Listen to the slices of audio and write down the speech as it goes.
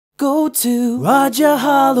go to RHy&x.com.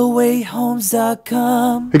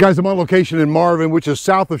 Hey guys, I'm on location in Marvin, which is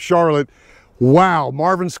south of Charlotte. Wow,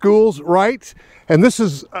 Marvin Schools, right? And this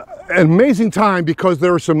is an amazing time because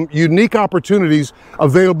there are some unique opportunities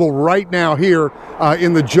available right now here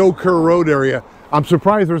in the Joe Kerr Road area. I'm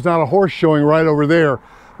surprised there's not a horse showing right over there.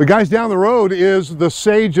 The guys down the road is the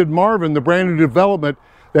Sage at Marvin, the brand new development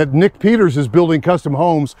that Nick Peters is building custom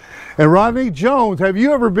homes. And Rodney Jones, have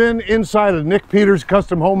you ever been inside a Nick Peters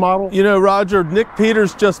custom home model? You know, Roger, Nick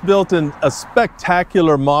Peters just built a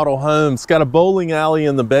spectacular model home. It's got a bowling alley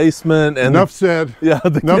in the basement. And enough said. Yeah,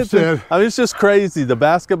 enough said. I mean, it's just crazy. The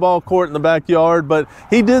basketball court in the backyard, but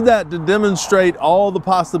he did that to demonstrate all the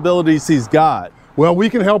possibilities he's got. Well, we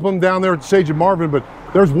can help them down there at the Sage of Marvin, but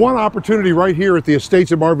there's one opportunity right here at the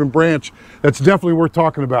Estates of Marvin Branch that's definitely worth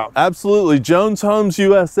talking about. Absolutely. Jones Homes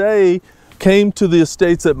USA came to the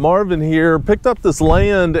Estates at Marvin here, picked up this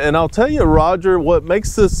land, and I'll tell you, Roger, what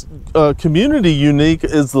makes this community unique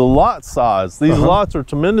is the lot size. These lots are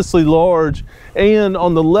tremendously large, and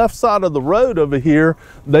on the left side of the road over here,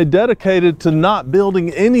 they dedicated to not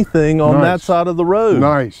building anything on that side of the road.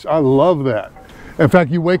 Nice. I love that. In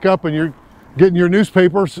fact, you wake up and you're getting your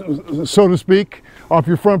newspaper, so to speak, off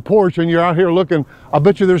your front porch, and you're out here looking. I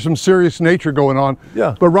bet you there's some serious nature going on.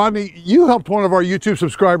 Yeah. But Rodney, you helped one of our YouTube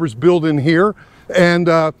subscribers build in here,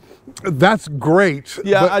 and that's great.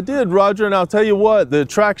 Yeah, I did, Roger, and I'll tell you what, the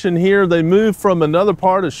attraction here, they moved from another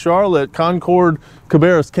part of Charlotte, Concord,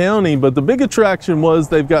 Cabarrus County, but the big attraction was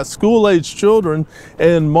they've got school-age children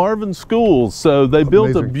and Marvin Schools, so they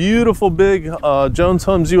built a beautiful big Jones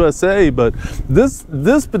Homes USA, but this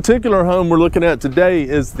particular home we're looking at today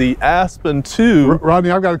is the Aspen 2.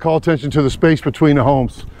 Rodney, I've got to call attention to the space between the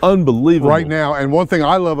homes. Unbelievable. Right now, and one thing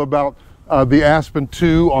I love about the Aspen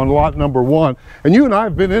 2 on lot number 1, and you and I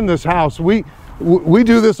have been in this house. We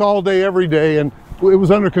do this all day, every day, and it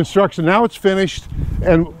was under construction. Now it's finished,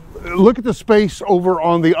 and look at the space over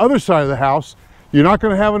on the other side of the house. You're not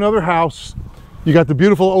going to have another house. You got the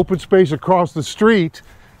beautiful open space across the street,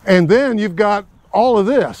 and then you've got all of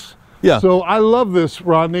this. Yeah. So I love this,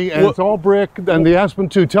 Rodney, and it's all brick, and the Aspen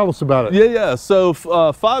 2, tell us about it. Yeah. So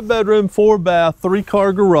 5-bedroom, 4-bath,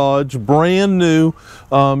 3-car garage, brand new.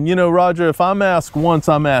 You know, Roger, if I'm asked once,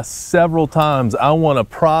 I'm asked several times. I want a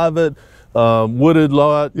private wooded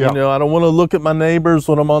lot. You know, I don't want to look at my neighbors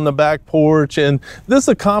when I'm on the back porch, and this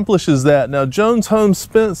accomplishes that. Now, Jones Homes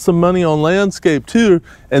spent some money on landscape too,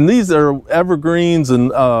 and these are evergreens and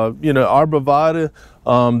you know, arborvitae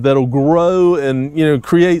that'll grow and, you know,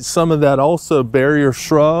 create some of that also barrier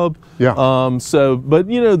shrub. Yeah. But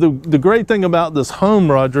you know, the great thing about this home,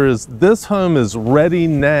 Roger, is this home is ready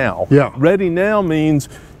now. Yeah. Ready now means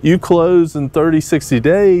you close in 30, 60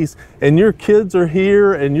 days and your kids are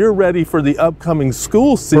here and you're ready for the upcoming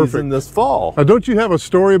school season this fall. Now, don't you have a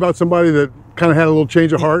story about somebody that kind of had a little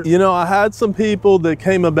change of heart? You know, I had some people that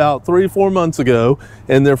came about 3 or 4 months ago,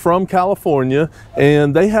 and they're from California,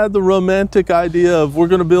 and they had the romantic idea of we're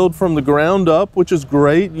going to build from the ground up, which is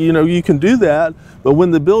great. You know, you can do that, but when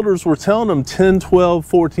the builders were telling them 10, 12,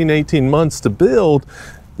 14, 18 months to build,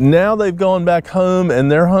 now they've gone back home and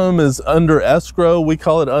their home is under escrow. We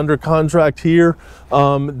call it under contract here.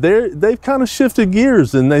 They've kind of shifted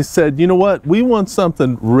gears and they said, you know what, we want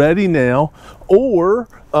something ready now, or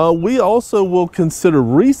we also will consider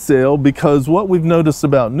resale, because what we've noticed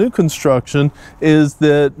about new construction is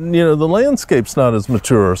that, you know, the landscape's not as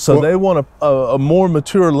mature. So they want a more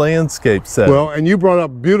mature landscape set. Well, and you brought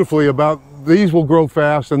up beautifully about these will grow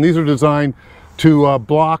fast, and these are designed to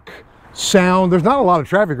block sound. There's not a lot of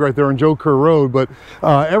traffic right there on Joe Kerr Road, but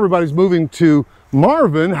everybody's moving to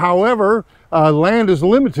Marvin. However, land is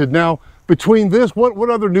limited. Now, between this, what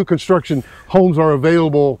other new construction homes are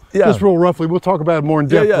available? Just real roughly, we'll talk about it more in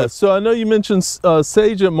depth. So I know you mentioned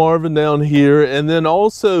Sage at Marvin down here, and then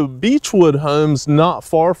also Beechwood Homes not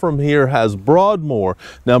far from here has Broadmoor.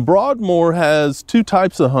 Now Broadmoor has 2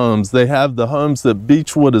 types of homes. They have the homes that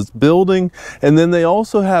Beechwood is building, and then they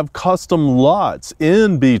also have custom lots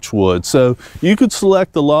in Beechwood. So you could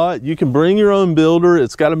select the lot, you can bring your own builder.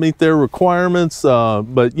 It's got to meet their requirements,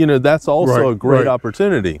 but you know, that's also a great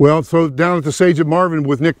opportunity. Well, so down at the Sage at Marvin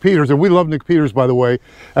with Nick Peters, and we love Nick Peters, by the way,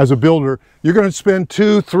 as a builder, you're going to spend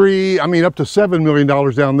 $2, $3, I mean up to $7 million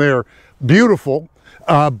down there. Beautiful.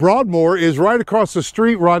 Broadmoor is right across the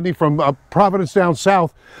street, Rodney, from Providence down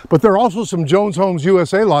south, but there are also some Jones Homes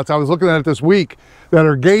USA lots, I was looking at it this week, that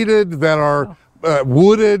are gated, that are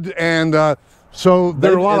wooded, and so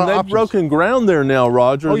there are a lot of options. They've broken ground there now,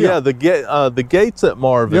 Roger. Oh, yeah. The gates at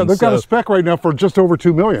Marvin. Yeah, they've got a spec right now for just over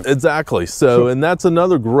 $2 million. Exactly. So and that's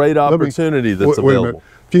another great opportunity that's available. Wait a minute.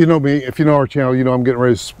 If you know me, if you know our channel, you know I'm getting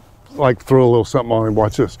ready to like throw a little something on him.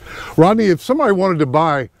 Watch this. Rodney, if somebody wanted to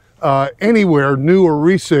buy anywhere, new or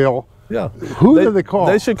resale, yeah, who do they call?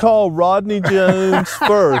 They should call Rodney Jones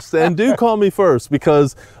first, and do call me first,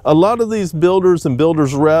 because a lot of these builders and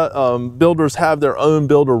builders have their own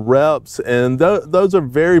builder reps, and those are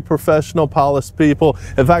very professional, polished people.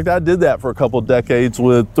 In fact, I did that for a couple of decades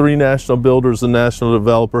with 3 national builders and national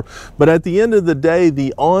developer. But at the end of the day,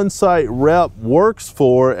 the on-site rep works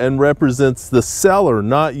for and represents the seller,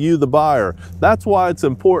 not you, the buyer. That's why it's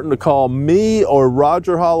important to call me or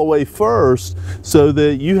Roger Holloway first, so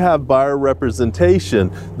that you have buyer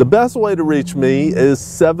representation. The best way to reach me is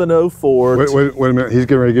 704. Wait a minute. He's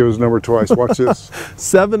getting ready to give his number twice. Watch this.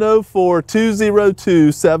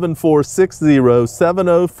 704-202-7460.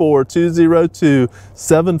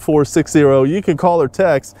 704-202-7460. You can call or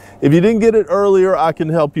text. If you didn't get it earlier, I can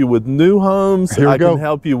help you with new homes. I can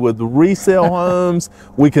help you with resale homes.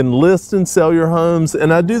 We can list and sell your homes.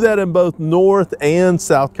 And I do that in both North and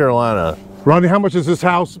South Carolina. Rodney, how much is this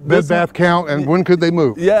house, bed, bath count, and when could they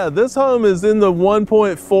move? Yeah, this home is in the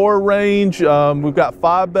 1.4 range. We've got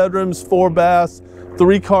 5 bedrooms, 4 baths,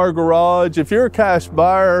 3-car garage. If you're a cash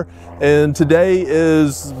buyer and today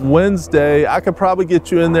is Wednesday, I could probably get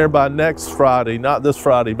you in there by next Friday. Not this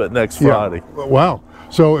Friday, but next Friday. Wow.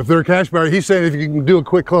 So if they're a cash buyer, he's saying if you can do a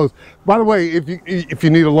quick close. By the way, if you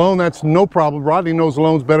need a loan, that's no problem. Rodney knows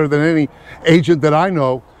loans better than any agent that I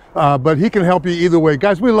know. But he can help you either way.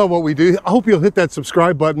 Guys, we love what we do. I hope you'll hit that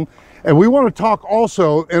subscribe button. And we want to talk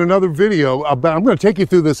also in another video about, I'm going to take you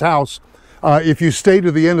through this house. If you stay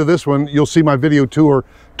to the end of this one, you'll see my video tour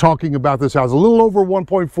talking about this house. A little over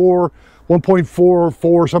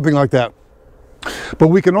 1.44, something like that. But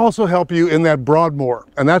we can also help you in that Broadmoor.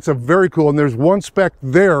 And that's a very cool, and there's one spec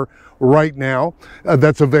there right now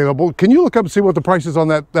that's available. Can you look up and see what the price is on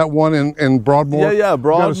that one in Broadmoor? Yeah,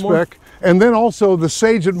 Broadmoor. Got a spec. And then also the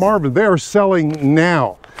Sage at Marvin, they are selling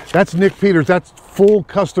now. That's Nick Peters, that's full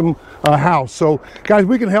custom house. So guys,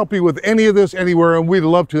 we can help you with any of this anywhere, and we'd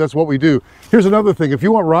love to. That's what we do. Here's another thing. If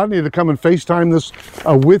you want Rodney to come and FaceTime this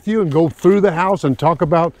with you and go through the house and talk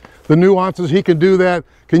about the nuances, he can do that.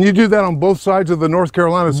 Can you do that on both sides of the North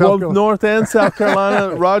Carolina, South Carolina? North and South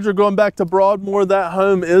Carolina. Roger, going back to Broadmoor, that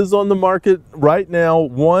home is on the market right now,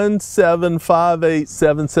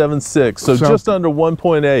 1758776. So just under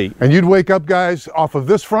 1.8. And you'd wake up, guys, off of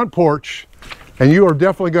this front porch, and you are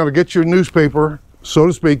definitely going to get your newspaper, so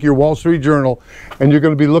to speak, your Wall Street Journal, and you're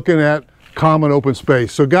going to be looking at common open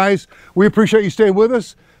space. So guys, we appreciate you staying with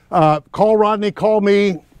us. Call Rodney, call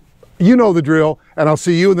me. You know the drill, and I'll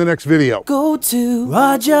see you in the next video. Go to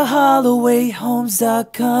RHy&x.com.